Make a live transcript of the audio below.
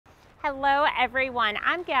Hello everyone,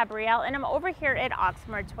 I'm Gabrielle and I'm over here at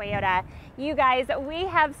Oxmoor Toyota. You guys, we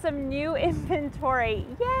have some new inventory,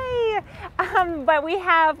 yay! But we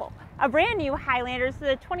have a brand new Highlander. This is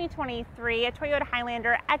a 2023 a Toyota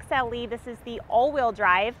Highlander XLE. This is the all-wheel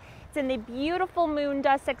drive. It's in the beautiful moon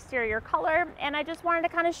dust exterior color, and I just wanted to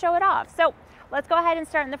kind of show it off. So let's go ahead and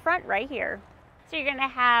start in the front right here. So you're gonna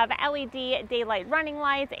have LED daylight running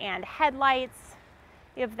lights and headlights.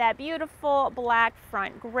 You have that beautiful black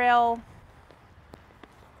front grille.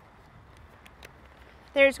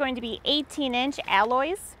 There's going to be 18-inch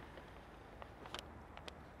alloys.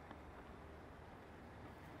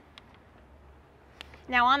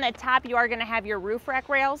 Now on the top, you are going to have your roof rack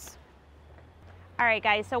rails. All right,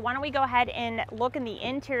 guys, so why don't we go ahead and look in the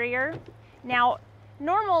interior. Now,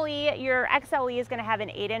 normally your XLE is going to have an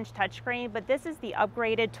 8-inch touchscreen, but this is the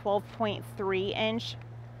upgraded 12.3-inch.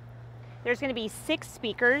 There's going to be 6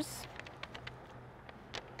 speakers.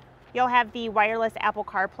 You'll have the wireless Apple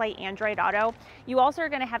CarPlay, Android Auto. You also are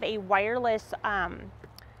going to have a wireless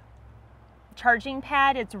charging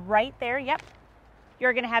pad. It's right there, yep.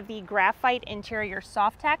 You're going to have the graphite interior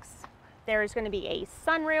Softex. There's going to be a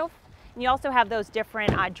sunroof. And you also have those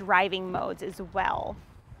different driving modes as well.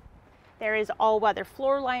 There is all-weather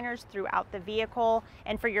floor liners throughout the vehicle.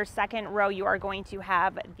 And for your second row, you are going to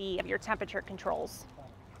have your temperature controls.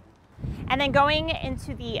 And then going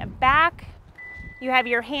into the back, you have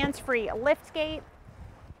your hands-free liftgate.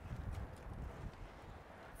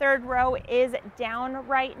 Third row is down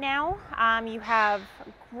right now. You have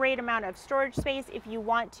a great amount of storage space. If you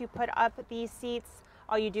want to put up these seats,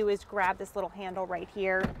 all you do is grab this little handle right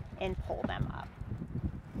here and pull them up.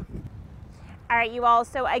 All right, you all,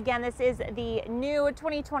 so again, this is the new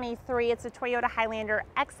 2023. It's a Toyota Highlander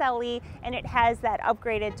XLE, and it has that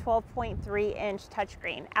upgraded 12.3-inch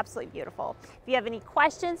touchscreen. Absolutely beautiful. If you have any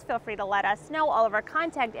questions, feel free to let us know. All of our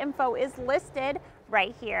contact info is listed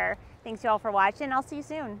right here. Thanks you all for watching. I'll see you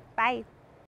soon. Bye.